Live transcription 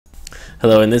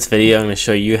Hello, in this video I'm going to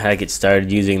show you how to get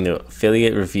started using the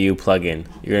affiliate review plugin.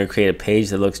 You're going to create a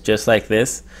page that looks just like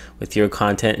this with your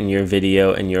content and your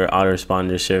video and your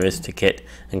autoresponder service to get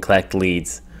and collect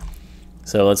leads.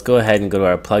 So let's go ahead and go to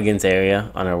our plugins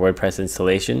area on our WordPress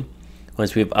installation.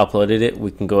 Once we've uploaded it,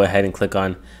 we can go ahead and click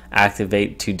on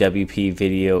activate to WP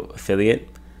video affiliate.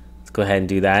 Let's go ahead and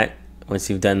do that. Once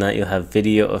you've done that, you'll have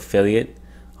video affiliate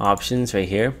options right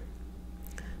here.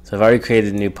 So I've already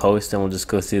created a new post, and we'll just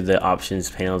go through the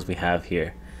options panels we have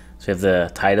here. So we have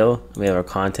the title, we have our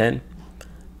content,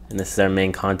 and this is our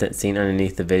main content seen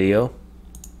underneath the video.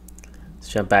 Let's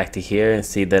jump back to here and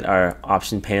see that our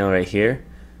option panel right here.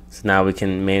 So now we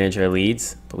can manage our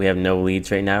leads, but we have no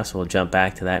leads right now, so we'll jump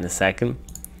back to that in a second.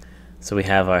 So we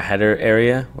have our header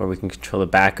area where we can control the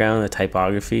background, the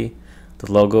typography,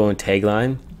 the logo and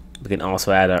tagline. We can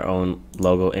also add our own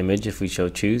logo image if we so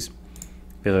choose.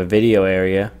 We have a video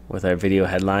area with our video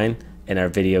headline and our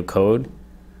video code.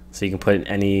 So you can put in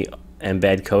any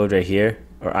embed code right here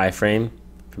or iframe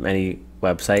from any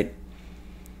website.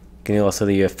 You can also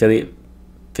do your affiliate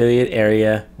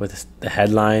area with the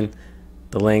headline,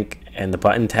 the link, and the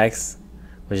button text,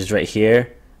 which is right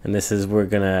here. And this is where we're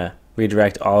gonna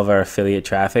redirect all of our affiliate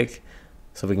traffic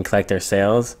so we can collect our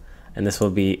sales. And this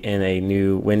will be in a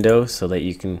new window so that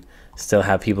you can still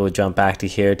have people jump back to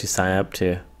here to sign up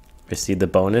to receive the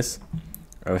bonus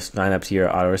or sign up to your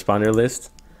autoresponder list.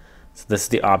 So this is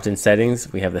the opt-in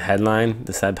settings. We have the headline,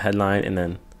 the sub headline, and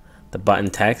then the button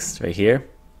text right here.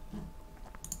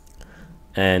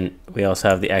 And we also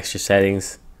have the extra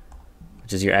settings,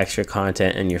 which is your extra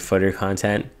content and your footer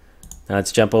content. Now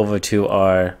let's jump over to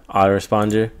our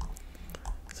autoresponder.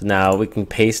 So now we can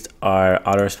paste our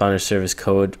autoresponder service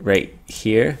code right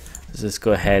here. Let's just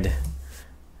go ahead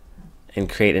and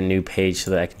create a new page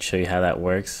so that I can show you how that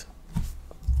works.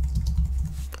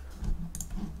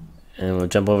 And we'll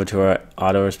jump over to our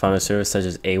autoresponder service such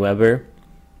as Aweber,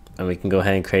 and we can go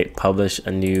ahead and publish a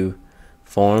new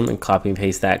form and copy and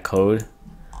paste that code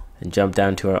and jump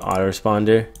down to our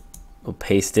autoresponder. We'll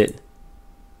paste it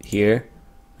here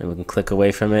and we can click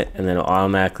away from it, and then it'll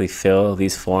automatically fill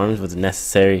these forms with the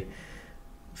necessary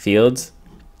fields.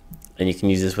 And you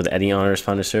can use this with any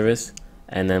autoresponder service.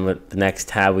 And then with the next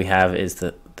tab we have is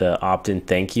the opt-in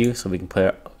thank you, so we can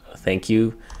put a thank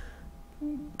you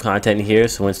content here,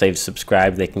 so once they've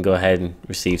subscribed they can go ahead and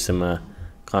receive some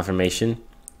confirmation.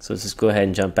 So let's just go ahead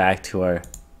and jump back to our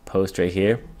post right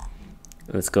here.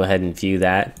 Let's go ahead and view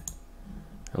that,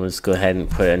 and we'll just go ahead and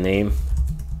put a name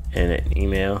and an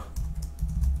email.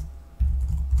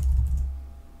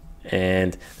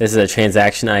 And this is a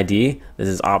transaction ID. This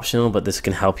is optional, but this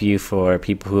can help you for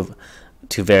people who've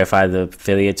to verify the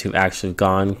affiliates who've actually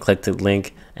gone, clicked the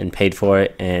link, and paid for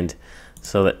it. And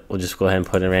so that we'll just go ahead and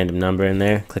put a random number in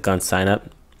there, click on sign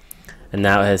up, and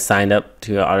now it has signed up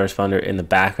to your autoresponder in the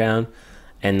background,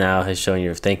 and now it has shown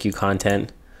your thank you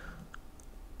content.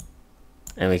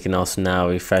 And we can also now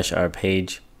refresh our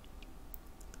page,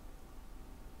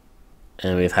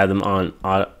 and we've had them on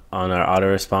our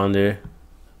autoresponder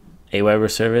Aweber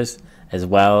service, as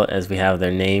well as we have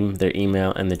their name, their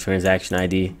email, and the transaction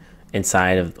ID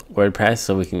inside of WordPress,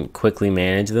 so we can quickly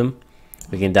manage them.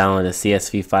 We can download a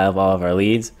CSV file of all of our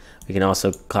leads. We can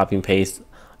also copy and paste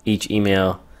each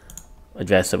email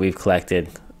address that we've collected.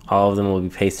 All of them will be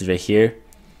pasted right here,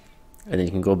 and then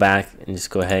you can go back and just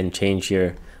go ahead and change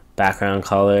your background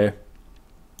color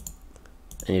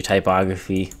and your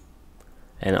typography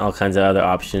and all kinds of other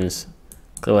options.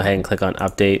 Go ahead and click on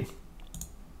update,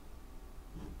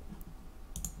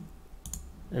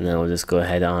 and then we'll just go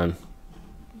ahead on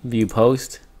view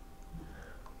post,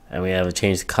 and we have a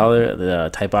changed color. The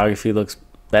typography looks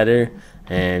better,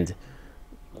 and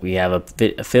we have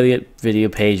a affiliate video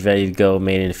page ready to go,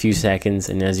 made in a few seconds.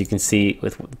 And as you can see,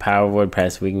 with the power of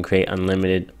WordPress, we can create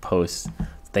unlimited posts.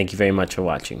 Thank you very much for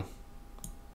watching.